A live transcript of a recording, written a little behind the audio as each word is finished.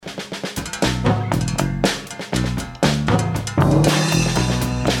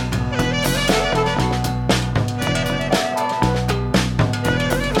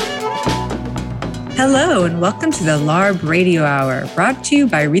Hello, and welcome to the LARB Radio Hour, brought to you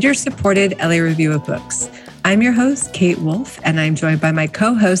by reader-supported LA Review of Books. I'm your host, Kate Wolf, and I'm joined by my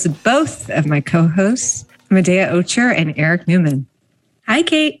co-hosts, both of my co-hosts, Medea Ocher and Eric Newman. Hi,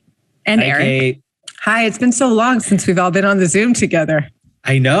 Kate. And Hi, Eric. Kate. Hi, it's been so long since we've all been on the Zoom together.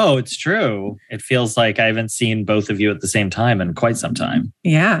 I know, it's true. It feels like I haven't seen both of you at the same time in quite some time.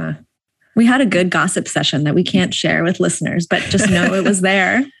 Yeah. We had a good gossip session that we can't share with listeners, but just know it was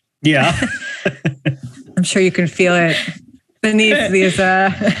there. Yeah. I'm sure you can feel it beneath these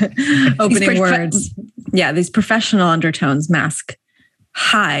opening words. Yeah, these professional undertones mask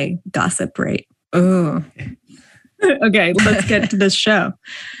high gossip rate. Ooh. Okay, let's get to this show.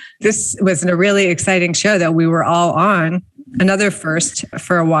 This was a really exciting show that we were all on, another first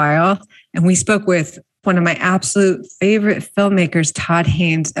for a while. And we spoke with one of my absolute favorite filmmakers, Todd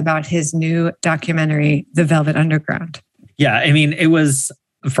Haynes, about his new documentary, The Velvet Underground. Yeah, I mean, it was,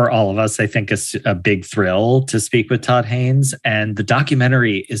 for all of us, I think, a big thrill to speak with Todd Haynes. And the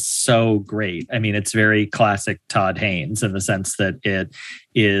documentary is so great. I mean, it's very classic Todd Haynes in the sense that it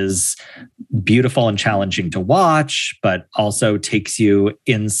is beautiful and challenging to watch, but also takes you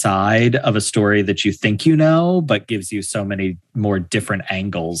inside of a story that you think you know, but gives you so many more different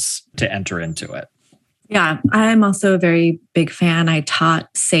angles to enter into it. Yeah, I'm also a very big fan. I taught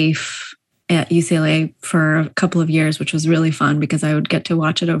SAFE at UCLA for a couple of years, which was really fun because I would get to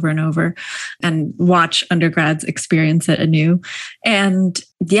watch it over and over and watch undergrads experience it anew. And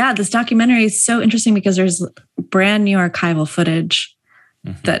yeah, this documentary is so interesting because there's brand new archival footage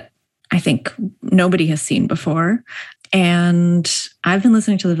that I think nobody has seen before. And I've been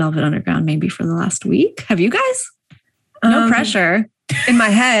listening to The Velvet Underground maybe for the last week. Have you guys? No pressure. In my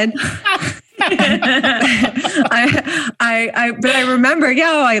head. But I remember,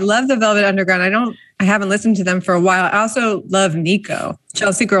 I love the Velvet Underground. I haven't listened to them for a while. I also love Nico.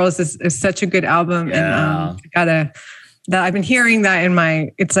 Chelsea Girls is such a good album. Yeah. And I've been hearing that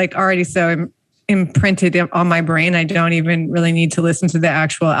it's like already so imprinted on my brain. I don't even really need to listen to the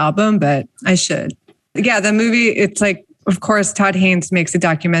actual album, but I should. Yeah, the movie, it's like, of course, Todd Haynes makes a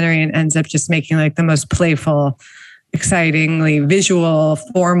documentary and ends up just making like the most playful, excitingly visual,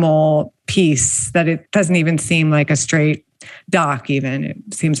 formal piece that it doesn't even seem like a straight doc even.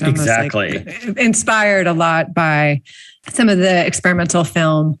 It seems almost like inspired a lot by some of the experimental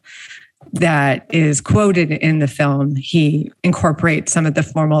film that is quoted in the film. He incorporates some of the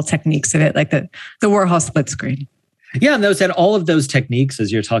formal techniques of it, like the Warhol split screen. Yeah, and all of those techniques,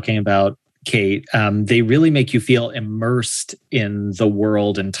 as you're talking about, Kate, they really make you feel immersed in the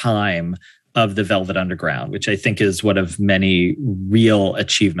world and time of the Velvet Underground, which I think is one of many real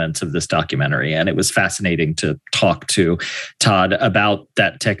achievements of this documentary. And it was fascinating to talk to Todd about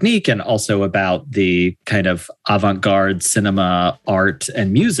that technique and also about the kind of avant-garde cinema, art,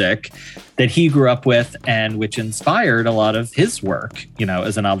 and music that he grew up with and which inspired a lot of his work,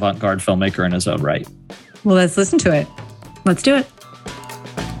 as an avant-garde filmmaker in his own right. Well, let's listen to it. Let's do it.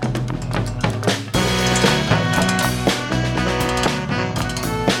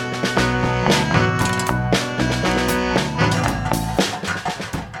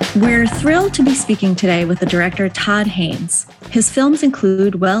 We're thrilled to be speaking today with the director Todd Haynes. His films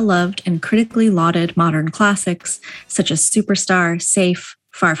include well-loved and critically lauded modern classics such as Superstar, Safe,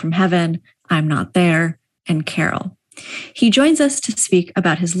 Far From Heaven, I'm Not There, and Carol. He joins us to speak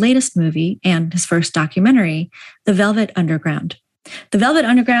about his latest movie and his first documentary, The Velvet Underground. The Velvet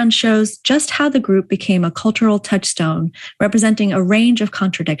Underground shows just how the group became a cultural touchstone, representing a range of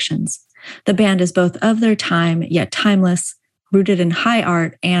contradictions. The band is both of their time, yet timeless, rooted in high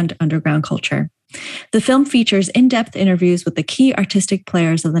art and underground culture. The film features in-depth interviews with the key artistic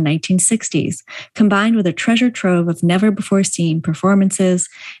players of the 1960s, combined with a treasure trove of never-before-seen performances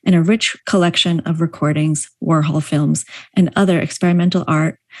and a rich collection of recordings, Warhol films, and other experimental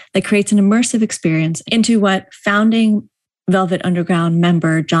art that creates an immersive experience into what founding Velvet Underground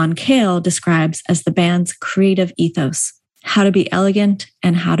member John Cale describes as the band's creative ethos, how to be elegant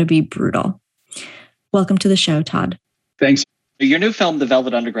and how to be brutal. Welcome to the show, Todd. Thanks. Your new film, The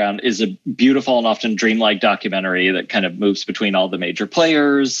Velvet Underground, is a beautiful and often dreamlike documentary that kind of moves between all the major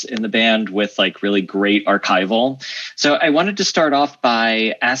players in the band with like really great archival. So I wanted to start off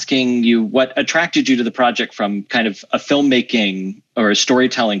by asking you what attracted you to the project from kind of a filmmaking or a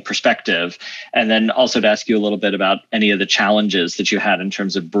storytelling perspective, and then also to ask you a little bit about any of the challenges that you had in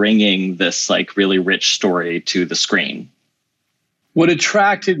terms of bringing this like really rich story to the screen. What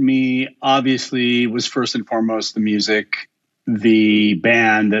attracted me, obviously, was first and foremost the music. The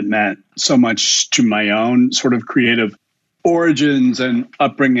band that meant so much to my own sort of creative origins and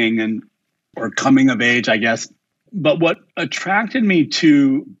upbringing or coming of age, I guess. But what attracted me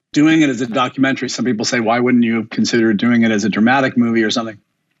to doing it as a documentary, some people say, why wouldn't you have considered doing it as a dramatic movie or something,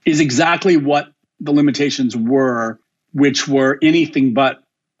 is exactly what the limitations were, which were anything but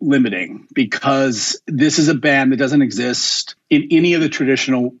limiting, because this is a band that doesn't exist in any of the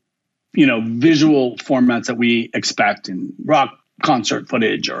traditional, visual formats that we expect in rock concert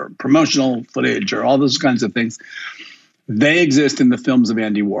footage or promotional footage or all those kinds of things. They exist in the films of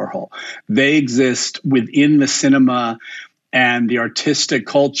Andy Warhol. They exist within the cinema and the artistic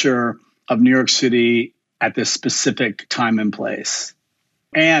culture of New York City at this specific time and place.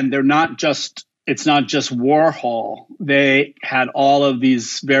 And it's not just Warhol. They had all of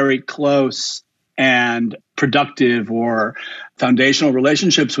these very close and productive or foundational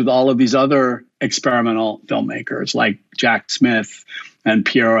relationships with all of these other experimental filmmakers like Jack Smith and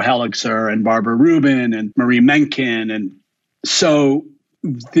Piero Helixer and Barbara Rubin and Marie Menken. And so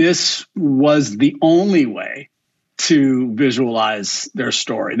this was the only way to visualize their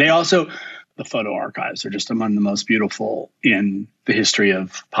story. The photo archives are just among the most beautiful in the history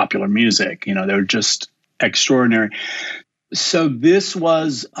of popular music. They're just extraordinary. So this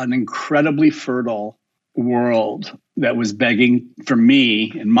was an incredibly fertile world that was begging for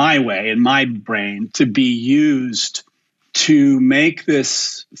me, in my way, in my brain, to be used to make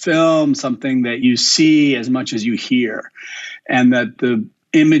this film something that you see as much as you hear, and that the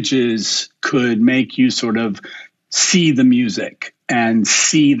images could make you sort of see the music and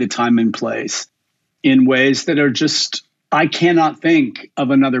see the time and place in ways that are just, I cannot think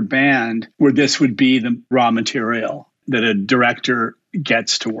of another band where this would be the raw material that a director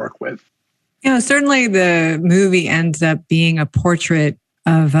gets to work with. Certainly the movie ends up being a portrait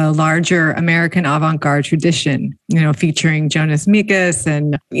of a larger American avant-garde tradition, featuring Jonas Mekas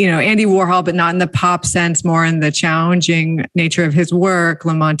and, Andy Warhol, but not in the pop sense, more in the challenging nature of his work,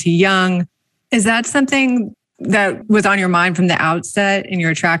 LaMonty Young. Is that something that was on your mind from the outset in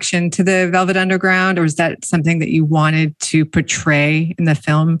your attraction to the Velvet Underground, or is that something that you wanted to portray in the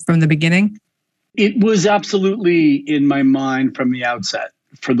film from the beginning? It was absolutely in my mind from the outset,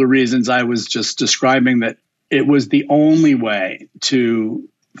 for the reasons I was just describing, that it was the only way to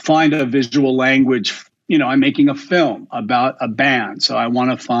find a visual language. I'm making a film about a band, so I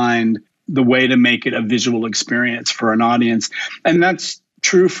want to find the way to make it a visual experience for an audience. And that's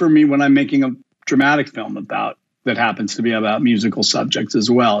true for me when I'm making a dramatic film that happens to be about musical subjects as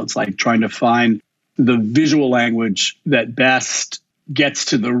well. It's like trying to find the visual language that best gets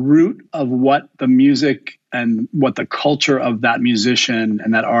to the root of what the music and what the culture of that musician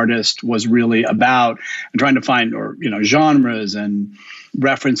and that artist was really about, and trying to find, genres and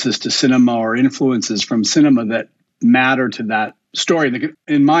references to cinema or influences from cinema that matter to that story that,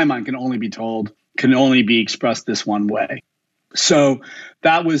 in my mind, can only be expressed this one way. So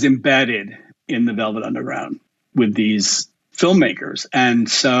that was embedded in the Velvet Underground with these filmmakers. And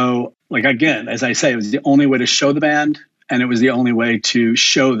so, again, as I say, it was the only way to show the band, and it was the only way to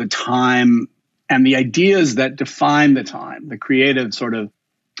show the time and the ideas that define the time, the creative sort of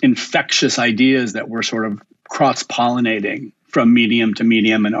infectious ideas that were sort of cross-pollinating from medium to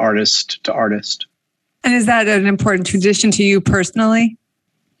medium and artist to artist. And is that an important tradition to you personally?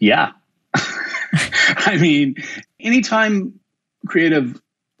 Yeah. I mean, anytime creative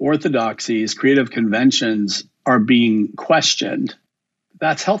orthodoxies, creative conventions are being questioned,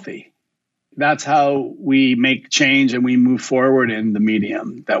 that's healthy. That's how we make change and we move forward in the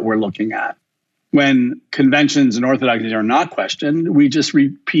medium that we're looking at. When conventions and orthodoxies are not questioned, we just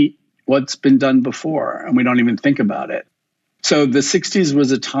repeat what's been done before and we don't even think about it. So the 60s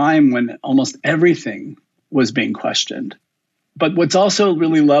was a time when almost everything was being questioned. But what's also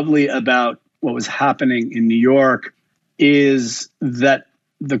really lovely about what was happening in New York is that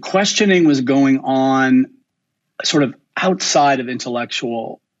the questioning was going on sort of outside of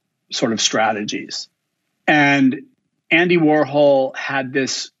intellectual sort of strategies. And Andy Warhol had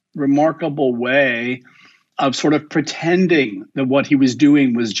this remarkable way of sort of pretending that what he was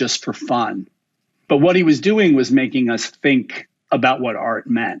doing was just for fun. But what he was doing was making us think about what art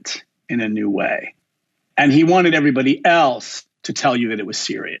meant in a new way. And he wanted everybody else to tell you that it was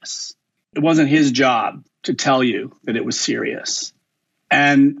serious. It wasn't his job to tell you that it was serious.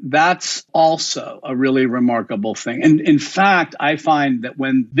 And that's also a really remarkable thing. And in fact, I find that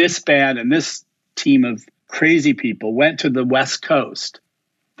when this band and this team of crazy people went to the West Coast,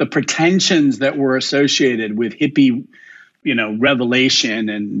 the pretensions that were associated with hippie, revelation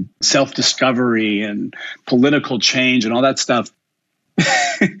and self-discovery and political change and all that stuff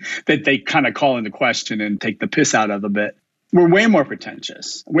that they kind of call into question and take the piss out of a bit, were way more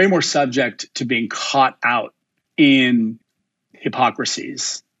pretentious, way more subject to being caught out in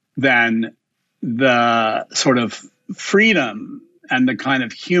hypocrisies than the sort of freedom and the kind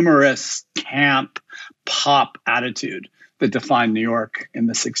of humorous camp pop attitude that defined New York in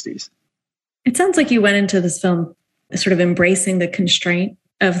the 60s. It sounds like you went into this film sort of embracing the constraint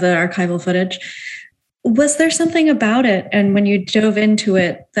of the archival footage. Was there something about it, and when you dove into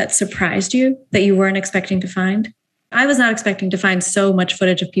it, that surprised you, that you weren't expecting to find? I was not expecting to find so much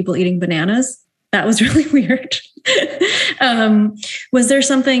footage of people eating bananas. That was really weird. Was there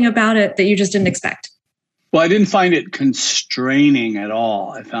something about it that you just didn't expect? Well, I didn't find it constraining at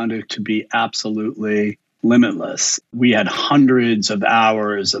all. I found it to be absolutely limitless. We had hundreds of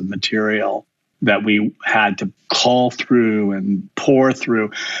hours of material that we had to call through and pour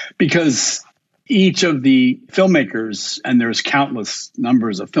through, because each of the filmmakers, and there's countless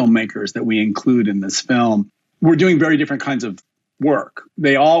numbers of filmmakers that we include in this film, were doing very different kinds of work.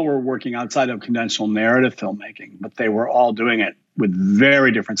 They all were working outside of conventional narrative filmmaking, but they were all doing it with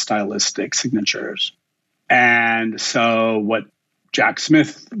very different stylistic signatures. And so what Jack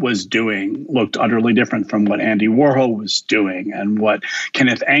Smith was doing looked utterly different from what Andy Warhol was doing, and what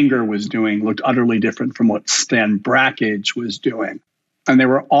Kenneth Anger was doing looked utterly different from what Stan Brakhage was doing. And they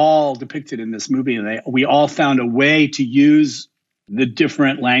were all depicted in this movie, and we all found a way to use the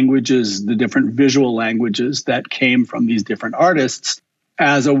different languages, the different visual languages that came from these different artists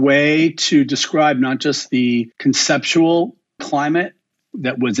as a way to describe not just the conceptual climate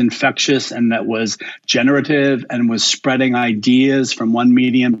that was infectious and that was generative and was spreading ideas from one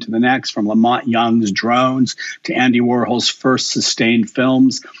medium to the next, from Lamont Young's drones to Andy Warhol's first sustained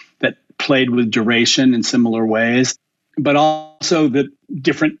films that played with duration in similar ways, but also the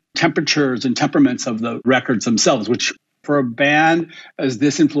different temperatures and temperaments of the records themselves, which for a band as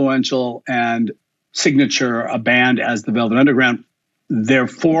this influential and signature, a band as the Velvet Underground, their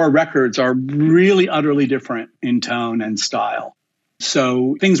 4 records are really utterly different in tone and style.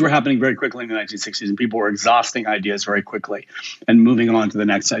 So things were happening very quickly in the 1960s, and people were exhausting ideas very quickly and moving on to the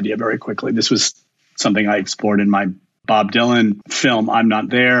next idea very quickly. This was something I explored in my Bob Dylan film, I'm Not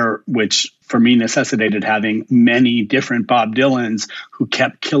There, which for me necessitated having many different Bob Dylans who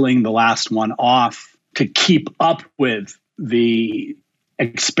kept killing the last one off to keep up with the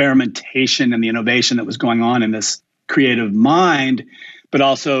experimentation and the innovation that was going on in this creative mind, but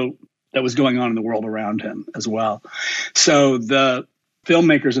also that was going on in the world around him as well. So the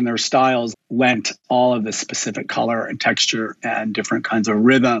filmmakers and their styles lent all of this specific color and texture and different kinds of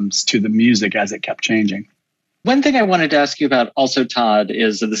rhythms to the music as it kept changing. One thing I wanted to ask you about also, Todd,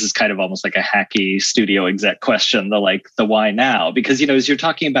 is, and this is kind of almost like a hacky studio exec question, the why now? Because, as you're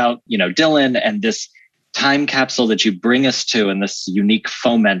talking about, Dylan and this time capsule that you bring us to and this unique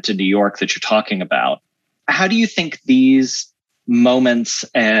foment in New York that you're talking about, how do you think these moments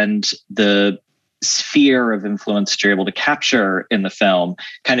and the sphere of influence that you're able to capture in the film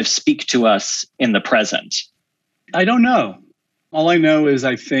kind of speak to us in the present? I don't know. All I know is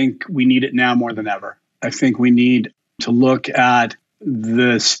I think we need it now more than ever. I think we need to look at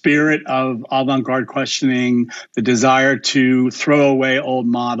the spirit of avant-garde questioning, the desire to throw away old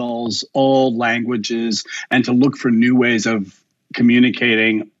models, old languages, and to look for new ways of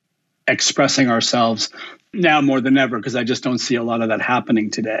communicating, expressing ourselves now more than ever, because I just don't see a lot of that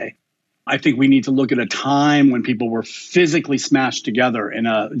happening today. I think we need to look at a time when people were physically smashed together in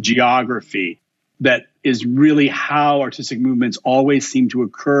a geography that is really how artistic movements always seem to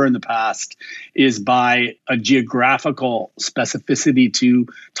occur in the past, is by a geographical specificity to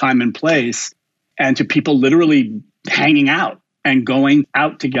time and place, and to people literally hanging out and going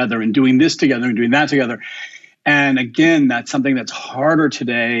out together and doing this together and doing that together. And again, that's something that's harder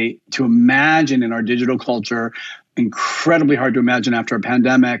today to imagine in our digital culture, incredibly hard to imagine after a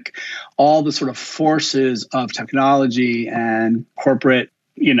pandemic. All the sort of forces of technology and corporate,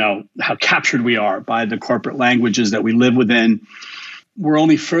 how captured we are by the corporate languages that we live within. We're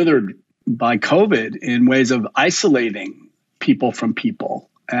only furthered by COVID in ways of isolating people from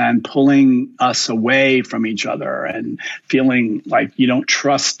people and pulling us away from each other and feeling like you don't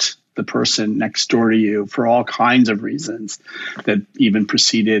trust the person next door to you for all kinds of reasons that even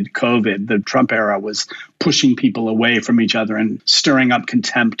preceded COVID. The Trump era was pushing people away from each other and stirring up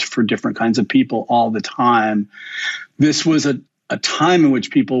contempt for different kinds of people all the time. This was a time in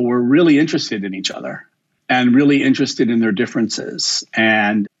which people were really interested in each other and really interested in their differences.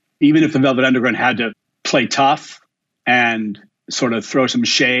 And even if the Velvet Underground had to play tough and sort of throw some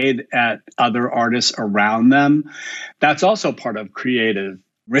shade at other artists around them, that's also part of creative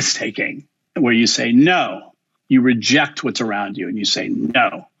risk-taking, where you say no, you reject what's around you and you say,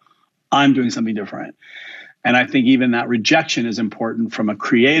 no, I'm doing something different. And I think even that rejection is important from a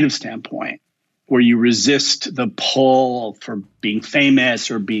creative standpoint, where you resist the pull for being famous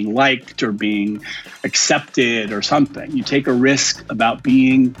or being liked or being accepted or something. You take a risk about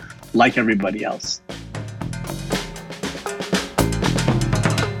being like everybody else.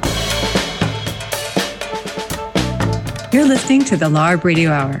 You're listening to the LARB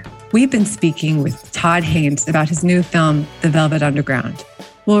Radio Hour. We've been speaking with Todd Haynes about his new film, The Velvet Underground.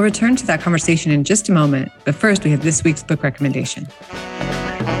 We'll return to that conversation in just a moment, but first we have this week's book recommendation.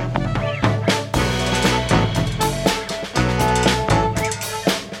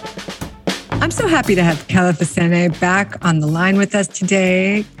 I'm so happy to have Kelefa Sanneh back on the line with us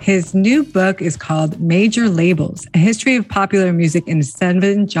today. His new book is called Major Labels, A History of Popular Music in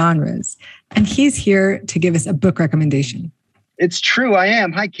 7 Genres. And he's here to give us a book recommendation. It's true, I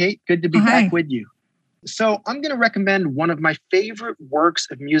am. Hi, Kate. Good to be back with you. So I'm going to recommend one of my favorite works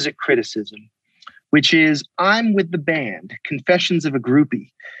of music criticism, which is I'm with the Band, Confessions of a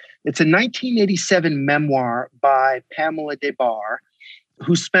Groupie. It's a 1987 memoir by Pamela Des Barres,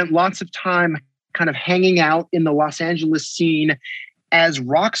 who spent lots of time kind of hanging out in the Los Angeles scene as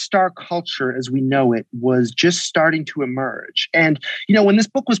rock star culture as we know it was just starting to emerge. And, you know, when this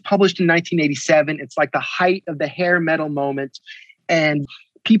book was published in 1987, it's like the height of the hair metal moment. And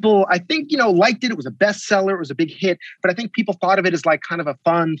people, I think, you know, liked it. It was a bestseller. It was a big hit. But I think people thought of it as like kind of a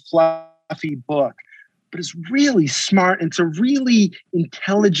fun, fluffy book. But it's really smart. And it's a really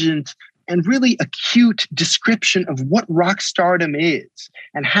intelligent and really acute description of what rock stardom is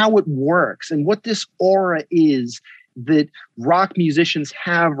and how it works and what this aura is that rock musicians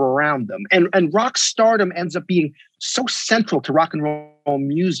have around them. And rock stardom ends up being so central to rock and roll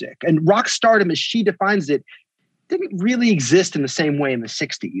music. And rock stardom, as she defines it, didn't really exist in the same way in the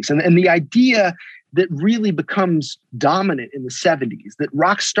 60s. And the idea that really becomes dominant in the 70s, that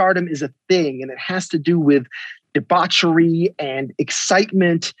rock stardom is a thing and it has to do with debauchery and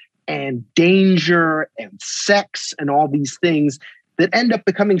excitement and danger and sex and all these things that end up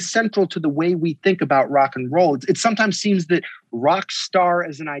becoming central to the way we think about rock and roll. It sometimes seems that rock star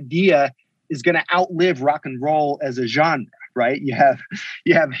as an idea is going to outlive rock and roll as a genre, right? You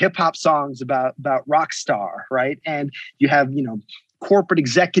have hip hop songs about rock star, right? And you have, you know, corporate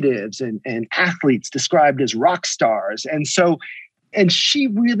executives and athletes described as rock stars. And she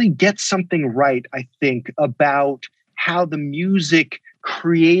really gets something right, I think, about how the music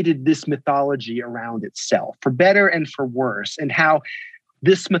created this mythology around itself, for better and for worse, and how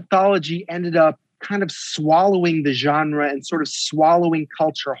this mythology ended up kind of swallowing the genre and sort of swallowing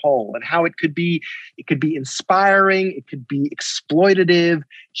culture whole, and how it could be inspiring, it could be exploitative.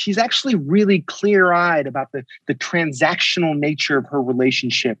 She's actually really clear-eyed about the transactional nature of her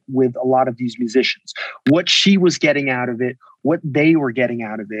relationship with a lot of these musicians, what she was getting out of it, what they were getting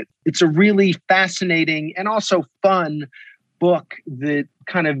out of it. It's a really fascinating and also fun book that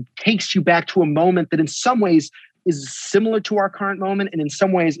kind of takes you back to a moment that in some ways is similar to our current moment and in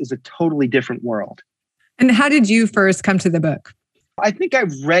some ways is a totally different world. And how did you first come to the book? I think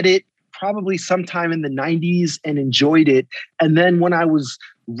I've read it probably sometime in the 90s and enjoyed it. And then when I was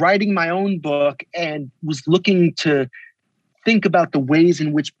writing my own book and was looking to think about the ways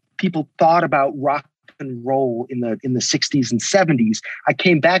in which people thought about rock and roll in the 60s and 70s, I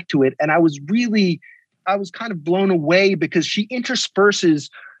came back to it and I was kind of blown away because she intersperses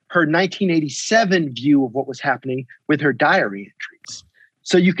her 1987 view of what was happening with her diary entries.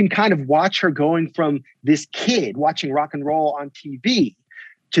 So you can kind of watch her going from this kid watching rock and roll on TV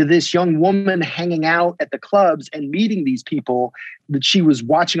to this young woman hanging out at the clubs and meeting these people that she was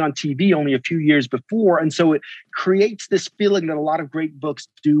watching on TV only a few years before. And so it creates this feeling that a lot of great books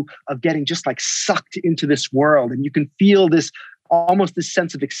do of getting just like sucked into this world. And you can feel this almost this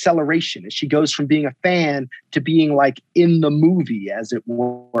sense of acceleration as she goes from being a fan to being like in the movie, as it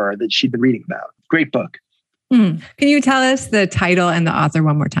were, that she'd been reading about. Great book. Can you tell us the title and the author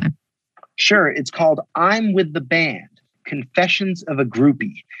one more time? Sure. It's called I'm with the Band, Confessions of a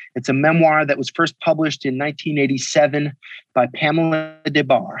Groupie. It's a memoir that was first published in 1987 by Pamela Des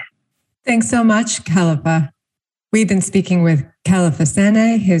Barres. Thanks so much, Kelefa. We've been speaking with Kelefa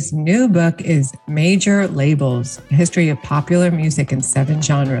Sanneh. His new book is Major Labels, A History of Popular Music in 7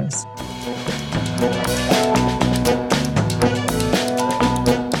 Genres.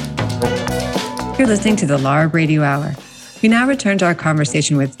 You're listening to the LARB Radio Hour. We now return to our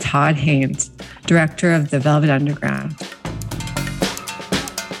conversation with Todd Haynes, director of The Velvet Underground.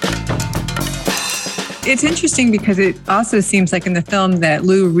 It's interesting because it also seems like in the film that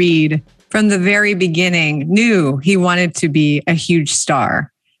Lou Reed, from the very beginning, knew he wanted to be a huge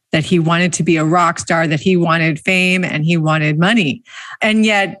star, that he wanted to be a rock star, that he wanted fame and he wanted money. And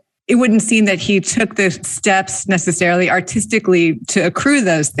yet it wouldn't seem that he took the steps necessarily artistically to accrue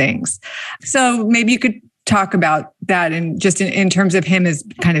those things. So maybe you could talk about that and just in terms of him as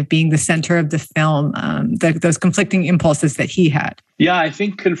kind of being the center of the film, those conflicting impulses that he had. Yeah, I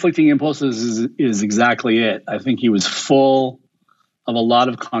think conflicting impulses is exactly it. I think he was full of a lot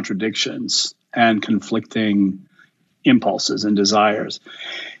of contradictions and conflicting impulses and desires.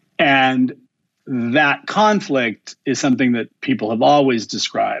 And that conflict is something that people have always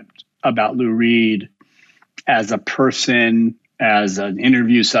described about Lou Reed as a person, as an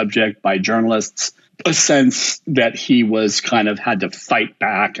interview subject by journalists, a sense that he was kind of had to fight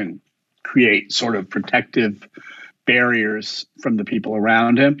back and create sort of protective barriers from the people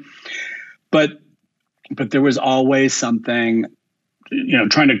around him. But there was always something,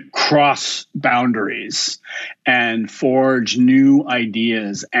 trying to cross boundaries and forge new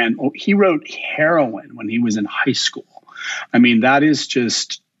ideas. And he wrote Heroin when he was in high school. I mean, that is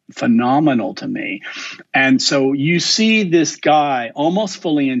just phenomenal to me. And so you see this guy almost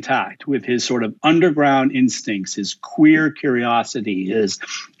fully intact with his sort of underground instincts, his queer curiosity, his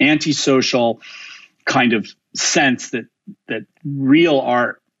antisocial kind of sense that real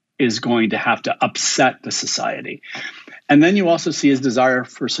art is going to have to upset the society. And then you also see his desire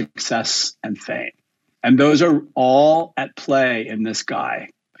for success and fame. And those are all at play in this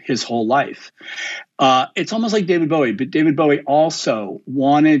guy his whole life. It's almost like David Bowie, but David Bowie also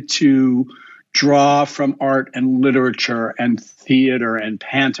wanted to draw from art and literature and theater and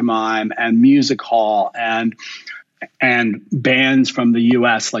pantomime and music hall and bands from the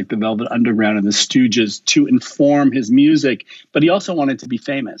US like the Velvet Underground and the Stooges to inform his music, but he also wanted to be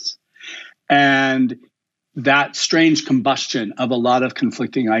famous. And that strange combustion of a lot of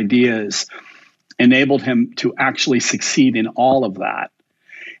conflicting ideas enabled him to actually succeed in all of that.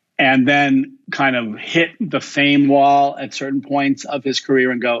 And then kind of hit the fame wall at certain points of his career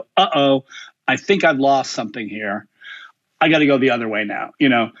and go, I think I've lost something here. I got to go the other way now,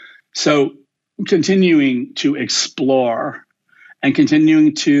 So continuing to explore and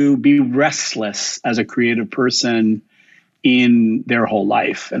continuing to be restless as a creative person in their whole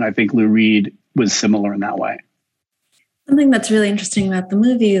life. And I think Lou Reed was similar in that way. Something that's really interesting about the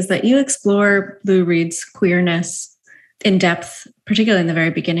movie is that you explore Lou Reed's queerness in depth, particularly in the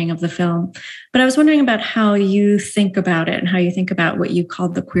very beginning of the film. But I was wondering about how you think about it and how you think about what you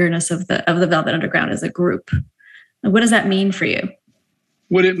called the queerness of the Velvet Underground as a group. What does that mean for you?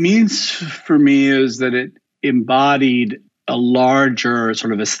 What it means for me is that it embodied a larger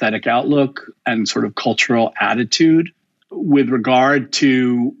sort of aesthetic outlook and sort of cultural attitude with regard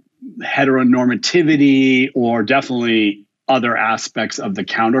to heteronormativity or definitely other aspects of the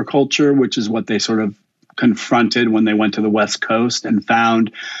counterculture, which is what they sort of confronted when they went to the West Coast and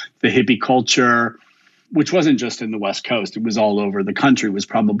found the hippie culture, which wasn't just in the West Coast, it was all over the country, was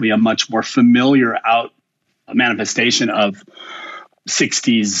probably a much more familiar manifestation of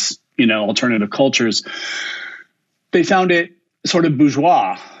 60s, alternative cultures. They found it sort of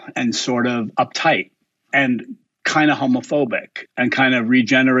bourgeois and sort of uptight and kind of homophobic and kind of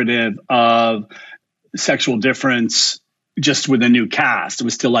regenerative of sexual difference just with a new cast. It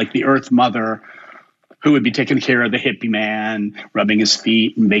was still like the Earth Mother who would be taking care of the hippie man, rubbing his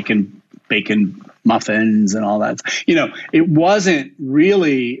feet and baking muffins and all that. It wasn't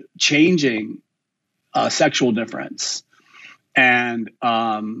really changing sexual difference. And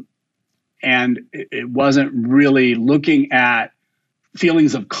it wasn't really looking at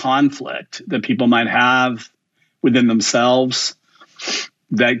feelings of conflict that people might have within themselves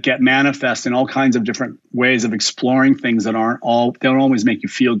that get manifest in all kinds of different ways of exploring things that don't always make you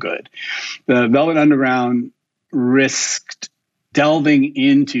feel good. The Velvet Underground risked delving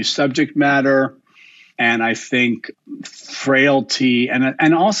into subject matter and I think frailty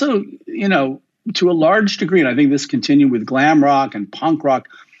and also, to a large degree, and I think this continued with glam rock and punk rock,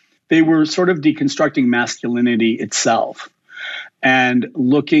 they were sort of deconstructing masculinity itself and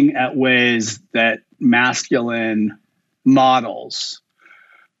looking at ways that masculine models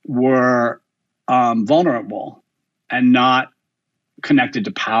were vulnerable and not connected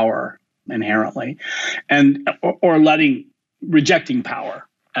to power inherently, and or rejecting power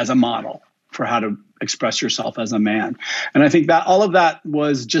as a model for how to express yourself as a man. And I think that all of that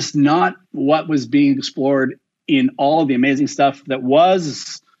was just not what was being explored in all of the amazing stuff that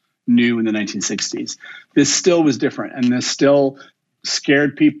was new in the 1960s. This still was different, and this still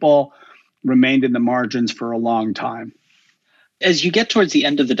scared people, remained in the margins for a long time. As you get towards the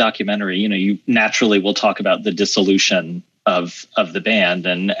end of the documentary, you naturally will talk about the dissolution of the band.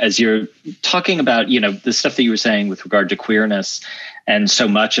 And as you're talking about, the stuff that you were saying with regard to queerness, and so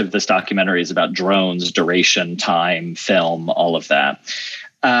much of this documentary is about drones, duration, time, film, all of that.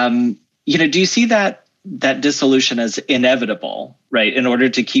 Do you see that dissolution as inevitable, right? In order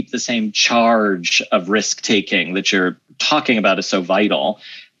to keep the same charge of risk taking that you're talking about is so vital.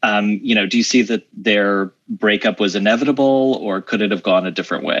 Do you see that their breakup was inevitable, or could it have gone a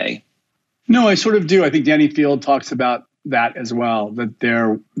different way? No, I sort of do. I think Danny Field talks about that as well,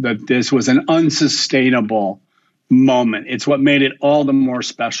 that this was an unsustainable moment. It's what made it all the more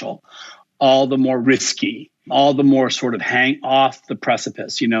special, all the more risky, all the more sort of hang off the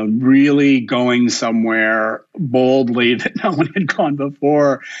precipice, really going somewhere boldly that no one had gone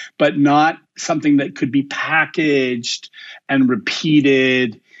before, but not something that could be packaged and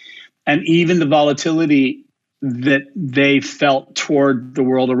repeated. And even the volatility that they felt toward the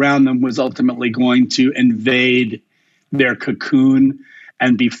world around them was ultimately going to invade their cocoon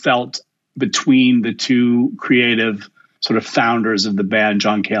and be felt between the two creative sort of founders of the band,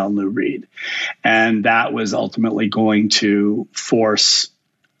 John Cale and Lou Reed. And that was ultimately going to force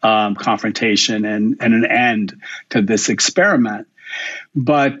confrontation and an end to this experiment.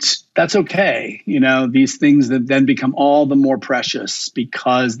 But that's okay. These things that then become all the more precious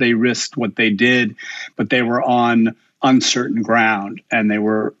because they risked what they did, but they were on uncertain ground and they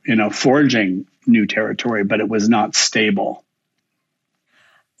were, forging new territory, but it was not stable.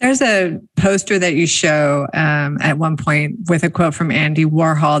 There's a poster that you show at one point with a quote from Andy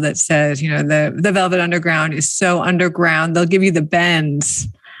Warhol that says, the Velvet Underground is so underground, they'll give you the bends,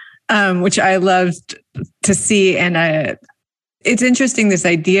 which I loved to see. And it's interesting, this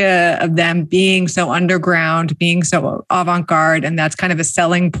idea of them being so underground, being so avant-garde, and that's kind of a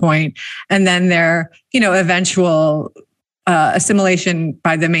selling point. And then their, eventual assimilation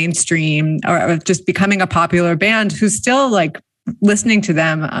by the mainstream, or just becoming a popular band who's still like listening to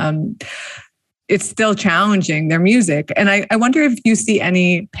them. It's still challenging their music. And I wonder if you see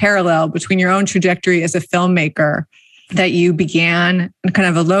any parallel between your own trajectory as a filmmaker, that you began in kind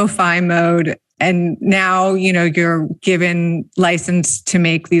of a lo-fi mode, and now, you're given license to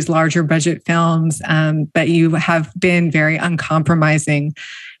make these larger budget films, but you have been very uncompromising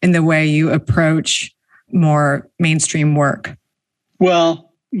in the way you approach more mainstream work.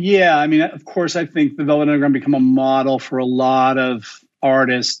 Well, yeah. I mean, of course, I think the Velvet Underground become a model for a lot of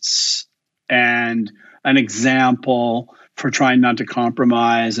artists and an example for trying not to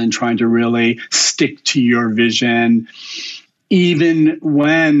compromise and trying to really stick to your vision. Even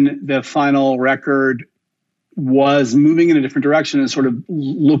when the final record was moving in a different direction and sort of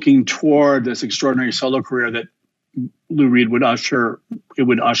looking toward this extraordinary solo career that Lou Reed would usher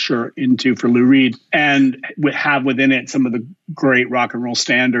into for Lou Reed, and would have within it some of the great rock and roll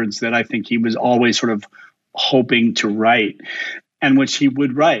standards that I think he was always sort of hoping to write, and which he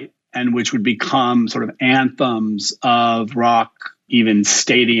would write, and which would become sort of anthems of rock, even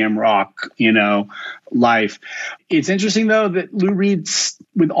stadium rock, life. It's interesting, though, that Lou Reed,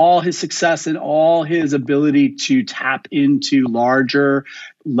 with all his success and all his ability to tap into larger,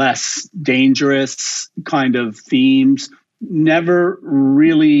 less dangerous kind of themes, never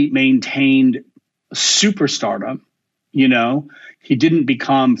really maintained superstardom. He didn't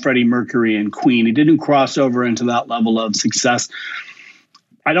become Freddie Mercury and Queen. He didn't cross over into that level of success.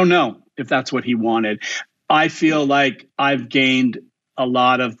 I don't know if that's what he wanted. I feel like I've gained a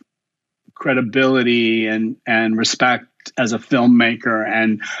lot of credibility and respect as a filmmaker,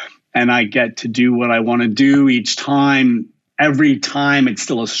 and I get to do what I want to do each time. Every time it's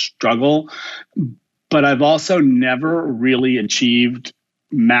still a struggle, but I've also never really achieved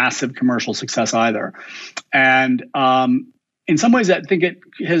massive commercial success either. And in some ways, I think it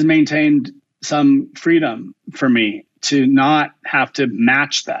has maintained some freedom for me to not have to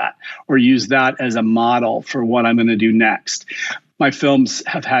match that or use that as a model for what I'm going to do next. My films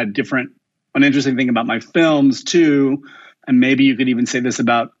have had an interesting thing about my films too, and maybe you could even say this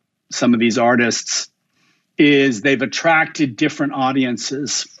about some of these artists, is they've attracted different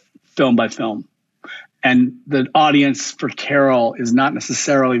audiences film by film. And the audience for Carol is not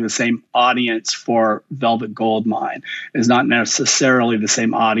necessarily the same audience for Velvet Goldmine, is not necessarily the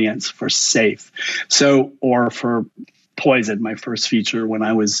same audience for Safe. Or for Poison, my first feature when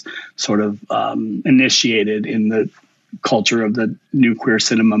I was sort of initiated in the culture of the new queer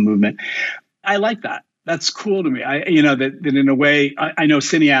cinema movement. I like that. That's cool to me. That in a way, I know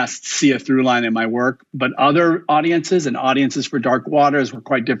cineasts see a through line in my work, but other audiences and audiences for Dark Waters were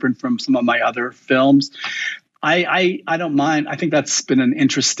quite different from some of my other films. I don't mind. I think that's been an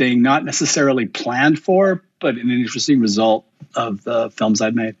interesting, not necessarily planned for, but an interesting result of the films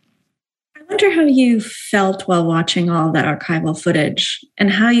I've made. I wonder how you felt while watching all that archival footage and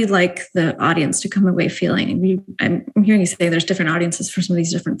how you'd like the audience to come away feeling. I'm hearing you say there's different audiences for some of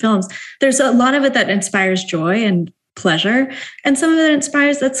these different films. There's a lot of it that inspires joy and pleasure. And some of it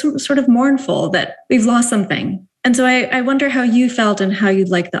inspires that's sort of mournful that we've lost something. And so I wonder how you felt and how you'd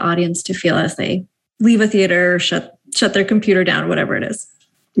like the audience to feel as they leave a theater or shut their computer down, whatever it is.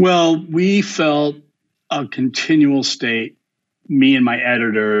 Well, we felt a continual state, me and my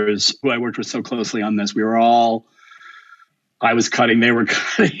editors, who I worked with so closely on this, I was cutting, they were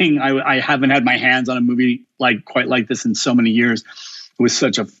cutting. I haven't had my hands on a movie quite like this in so many years. It was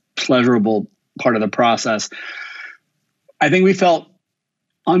such a pleasurable part of the process. I think we felt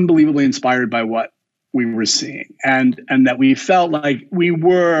unbelievably inspired by what we were seeing, and that we felt like we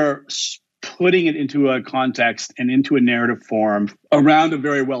were putting it into a context and into a narrative form around a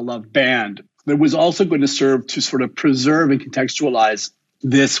very well-loved band that was also going to serve to sort of preserve and contextualize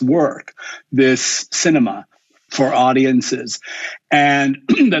this work, this cinema, for audiences, and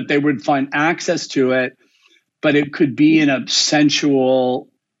that they would find access to it, but it could be in a sensual,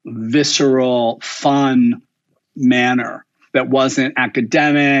 visceral, fun manner that wasn't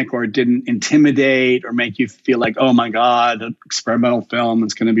academic or didn't intimidate or make you feel like, oh my God, an experimental film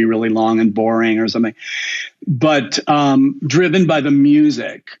is going to be really long and boring or something. But driven by the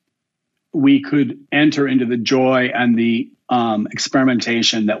music, we could enter into the joy and the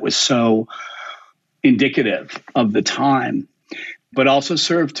experimentation that was so indicative of the time, but also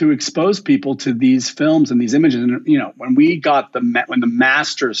served to expose people to these films and these images. And, when the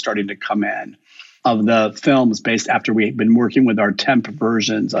masters started to come in of the films based after we had been working with our temp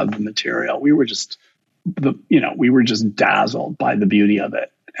versions of the material, we were just dazzled by the beauty of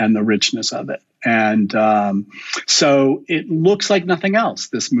it and the richness of it. And so it looks like nothing else,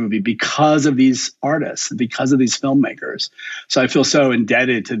 this movie, because of these artists, because of these filmmakers. So I feel so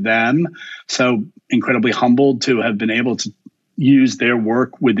indebted to them, so incredibly humbled to have been able to use their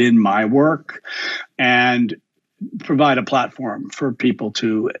work within my work and provide a platform for people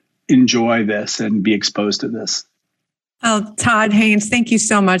to enjoy this and be exposed to this. Oh, Todd Haynes, thank you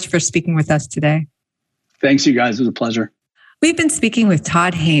so much for speaking with us today. Thanks, you guys. It was a pleasure. We've been speaking with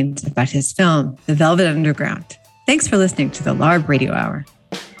Todd Haynes about his film, The Velvet Underground. Thanks for listening to the LARB Radio Hour.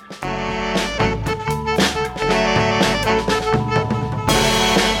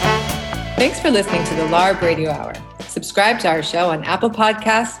 Thanks for listening to the LARB Radio Hour. Subscribe to our show on Apple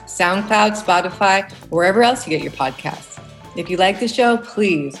Podcasts, SoundCloud, Spotify, or wherever else you get your podcasts. If you like the show,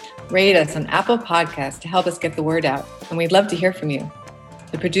 please rate us on Apple Podcasts to help us get the word out, and we'd love to hear from you.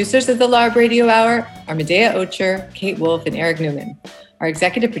 The producers of the LARB Radio Hour are Medea Ocher, Kate Wolf, and Eric Newman. Our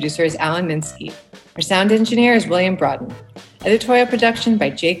executive producer is Alan Minsky. Our sound engineer is William Broughton. Editorial production by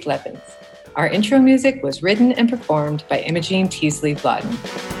Jake Levins. Our intro music was written and performed by Imogene Teasley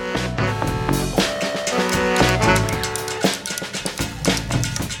Blodden.